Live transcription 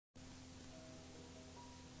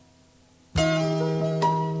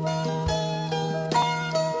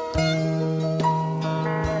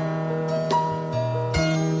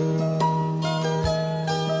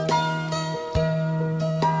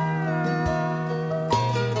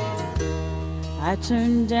I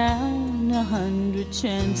turned down 100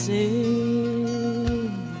 chances.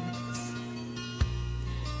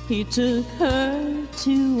 He took her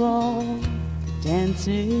to all the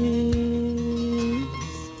dances.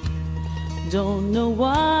 Don't know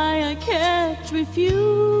why I kept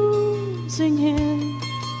refusing him,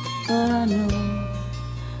 but I know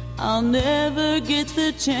I'll never get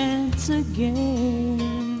the chance again.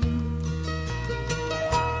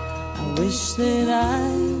 I wish that I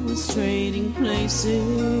was trading places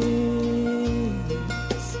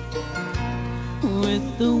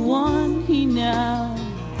with the one he now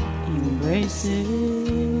embraces.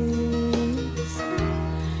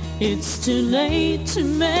 It's too late to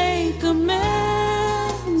make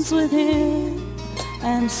amends with him,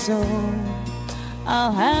 and so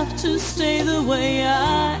I'll have to stay the way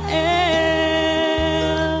I am.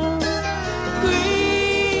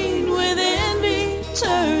 Green with envy,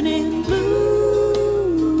 turning blue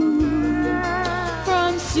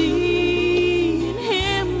from seeing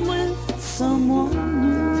him with someone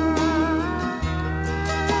new.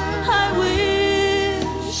 I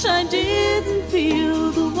wish I didn't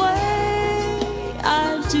feel the way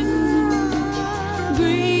I do.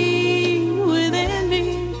 Green with envy,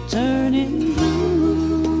 turning blue.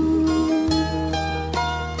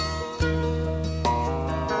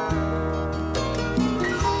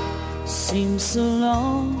 Seems so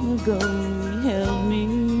long ago he held me.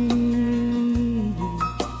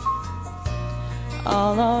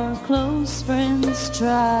 All our close friends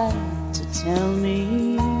tried to tell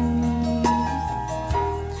me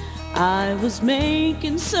I was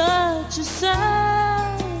making such a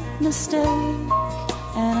sad mistake,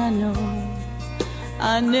 and I know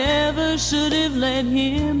I never should have let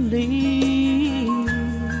him leave.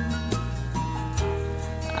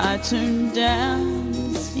 I turned down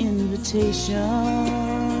his invitations.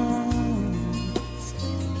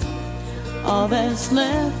 All that's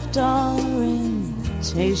left are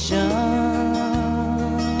invitations.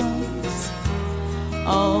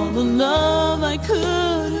 All the love I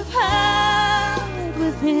could have had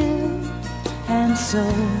with him, and so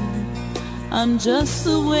I'm just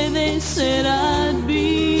the way they said I'd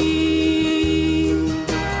be.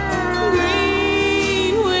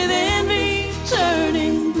 Green with envy,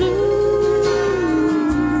 turning blue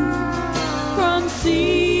from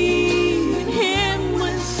seeing him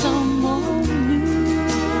with someone new.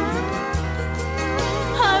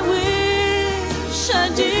 I wish I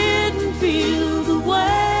didn't feel the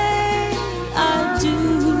way I do.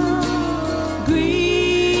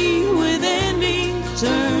 Green with envy,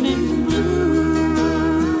 turning blue.